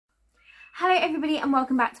Hello everybody and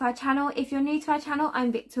welcome back to our channel. If you're new to our channel,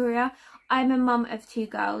 I'm Victoria. I'm a mum of two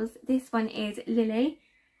girls. This one is Lily.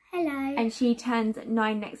 Hello. And she turns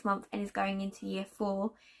 9 next month and is going into year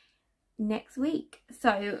 4 next week.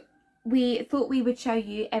 So we thought we would show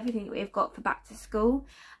you everything that we've got for back to school.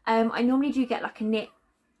 I normally do get like a knit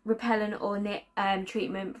repellent or knit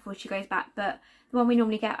treatment before she goes back, but the one we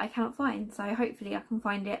normally get I cannot find. So hopefully I can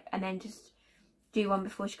find it and then just do one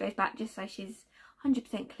before she goes back, just so she's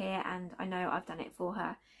 100% clear and I know I've done it for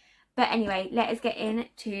her. But anyway, let us get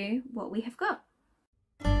into what we have got.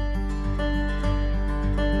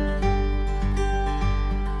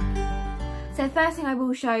 So the first thing I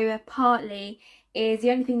will show partly is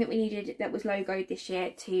the only thing that we needed that was logoed this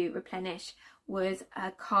year to replenish was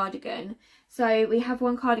a cardigan. So we have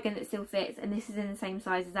one cardigan that still fits and this is in the same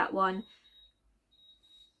size as that one.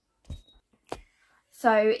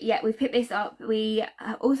 So yeah, we've picked this up. We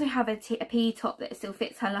also have a PE top that still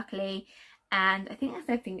fits her luckily, and I think that's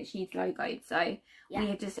everything that she needs logoed, so yeah, we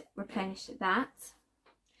have just replenished that.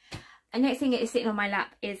 And next thing that is sitting on my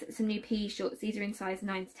lap is some new PE shorts. These are in size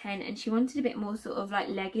 9 to 10 and she wanted a bit more sort of like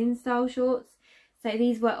legging style shorts. So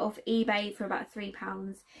these were off eBay for about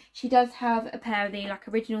 £3. She does have a pair of the like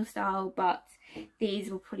original style, but these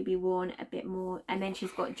will probably be worn a bit more, and then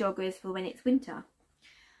she's got joggers for when it's winter.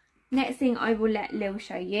 Next thing I will let Lil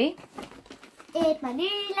show you is my new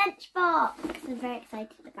lunchbox. I'm very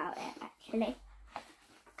excited about it actually,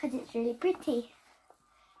 because it's really pretty.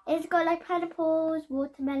 It's got like pineapples,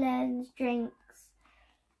 watermelons, drinks,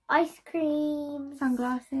 ice cream,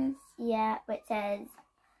 sunglasses. Yeah, which says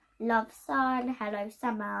love sun, hello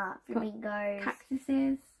summer, flamingos,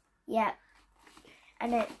 cactuses. Yeah,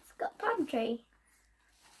 and it's got a palm tree.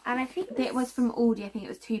 And I think it was from Aldi. I think it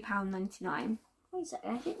was £2.99.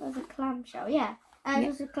 I think there's a clamshell, yeah. And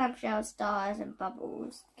there's a clamshell, stars and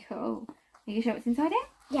bubbles. Cool. Are you sure what's inside it?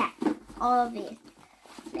 Yeah, obviously.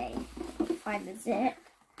 Find the zip.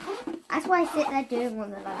 That's why I sit there doing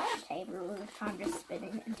on the lunch table all the time, just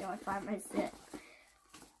spinning until I find my zip.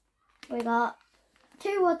 We got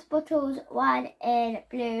 2 water bottles, one in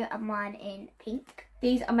blue and one in pink.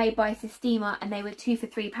 These are made by Systema and they were 2 for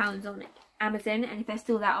 £3 on Amazon, and if they're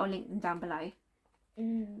still that, I'll link them down below.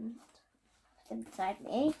 Beside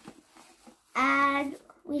me, and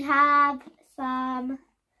we have some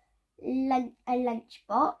a lunch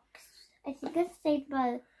box. I think it's the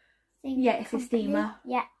same. Yeah, it's a steamer.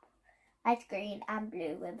 Yeah, light green and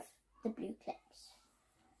blue with the blue clips.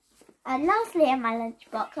 And lastly, in my lunch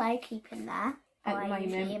box, I keep in there at the moment,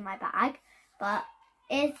 usually in my bag, but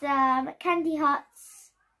it's Candy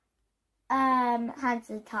Hut's hand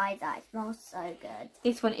sanitizer. It smells so good.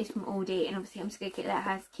 This one is from Aldi, and obviously I'm just gonna let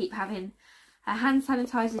her keep having her hand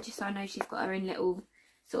sanitizer, just so I know she's got her own little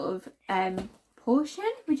sort of portion.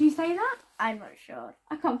 Would you say that? I'm not sure.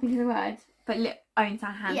 I can't think of the word, but own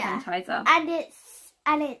hand sanitizer.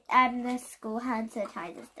 And the school hand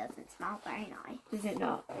sanitizer doesn't smell very nice. Does it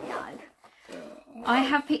not? No. I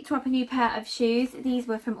have picked her up a new pair of shoes. These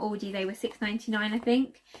were from Aldi. They were £6.99, I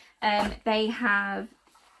think. They have.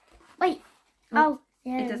 Wait. Oh.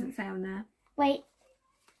 Yeah. It doesn't say on there. Wait.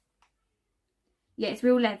 Yeah, it's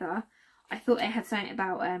real leather. I thought they had something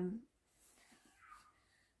about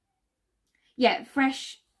yeah,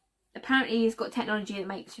 fresh. Apparently it's got technology that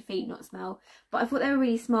makes your feet not smell, but I thought they were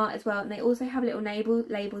really smart as well. And they also have little labels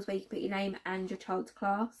where you can put your name and your child's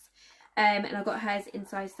class. And I got hers in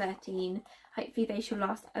size 13. Hopefully they shall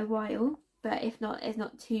last a while, but if not, it's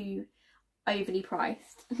not too overly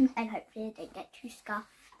priced. And hopefully they don't get too scuffed.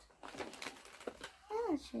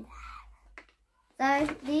 Oh, so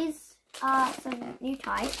these are some new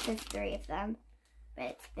types. There's 3 of them, but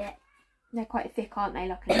it's a bit. They're quite thick, aren't they?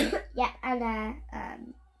 Luckily. Yeah, and they're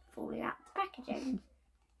falling out the packaging.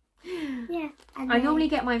 Yeah. And I normally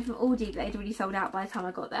get mine from Aldi, but they'd already sold out by the time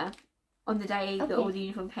I got there on the day that all the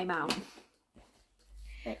uniform came out.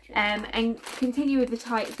 And continue with the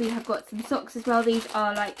tights. We have got some socks as well. These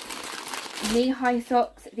are like knee-high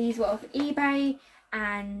socks. These were off eBay,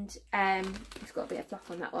 and it's got a bit of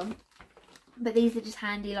fluff on that one. But these are just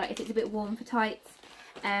handy, like if it's a bit warm for tights,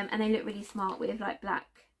 and they look really smart with like black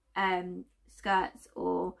skirts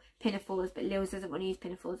or pinafores. But Lils doesn't want to use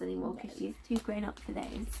pinafores anymore because she's too grown up for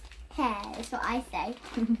those. Yeah, that's what I say.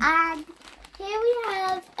 And here we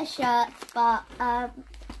have a shirt, but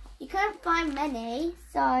you can't find many,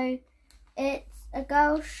 so it's a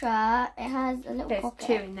girl's shirt. It has a little pocket.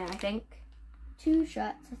 There's 2 in there, I think. 2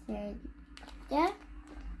 shirts, I think. Yeah.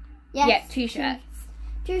 Yes, yeah, 2 shirts.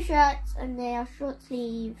 2 shirts, and they are short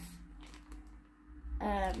sleeve.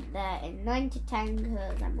 They're in 9 to 10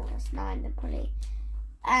 because I'm almost 9, they're probably.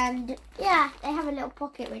 And yeah, they have a little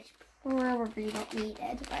pocket which probably not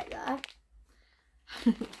needed right there.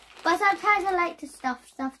 But sometimes I like to stuff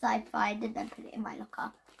stuff that I find and then put it in my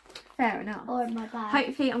locker. Fair enough. Or in my bag.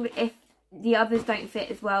 Hopefully, if the others don't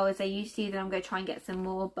fit as well as they used to, then I'm going to try and get some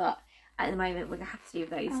more. But at the moment, we're going to have to do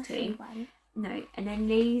those two. No, and then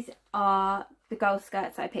these are the girl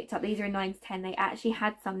skirts that I picked up. These are a 9 to 10. They actually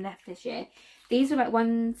had some left this year. These were like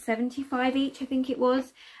 $1.75 each, I think it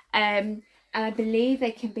was. And I believe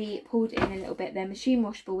they can be pulled in a little bit. They're machine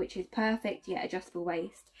washable, which is perfect, yet adjustable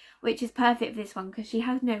waist, which is perfect for this one because she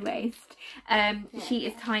has no waist. She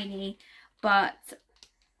is tiny, but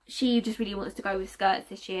she just really wants to go with skirts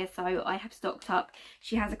this year, so I have stocked up.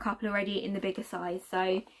 She has a couple already in the bigger size.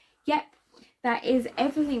 So, yep, that is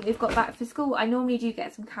everything we've got back for school. I normally do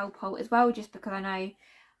get some Calpol as well, just because I know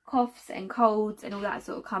coughs and colds and all that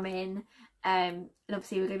sort of come in. And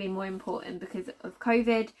obviously we're going to be more important because of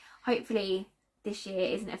COVID. Hopefully this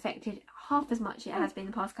year isn't affected half as much as it has been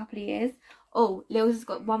the past couple of years. Oh, Lil's has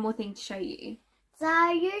got one more thing to show you. So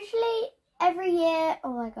usually every year,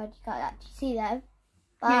 oh my god, you can't actually see them.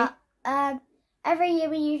 But every year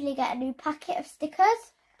we usually get a new packet of stickers.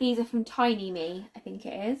 These are from Tiny Me, I think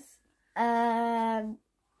it is. Yeah,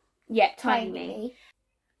 Tiny Me.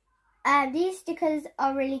 These stickers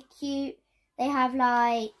are really cute. They have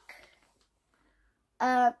like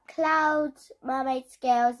clouds, mermaid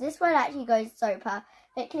scales. This one actually goes so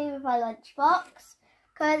perfectly with my lunchbox.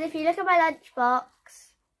 Because if you look at my lunchbox,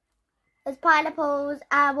 there's pineapples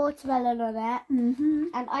and watermelon on it.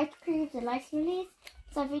 And ice creams and ice lilies.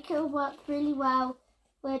 So I think it will work really well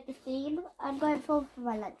with the theme I'm going for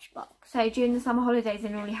my lunchbox. So during the summer holidays, they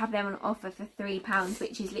normally have them on offer for £3,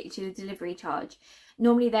 which is literally the delivery charge.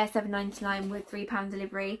 Normally they're $7.99 with £3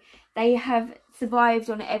 delivery. They have survived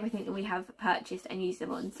on everything that we have purchased and used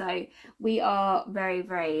them on. So we are very,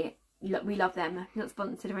 we love them. Not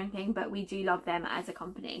sponsored or anything, but we do love them as a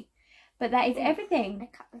company. But that is everything.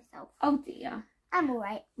 I cut myself. Oh dear. I'm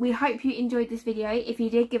alright. We hope you enjoyed this video. If you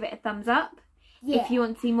did, give it a thumbs up. Yeah. If you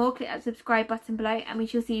want to see more, click that subscribe button below, and we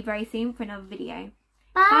shall see you very soon for another video.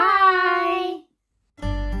 Bye.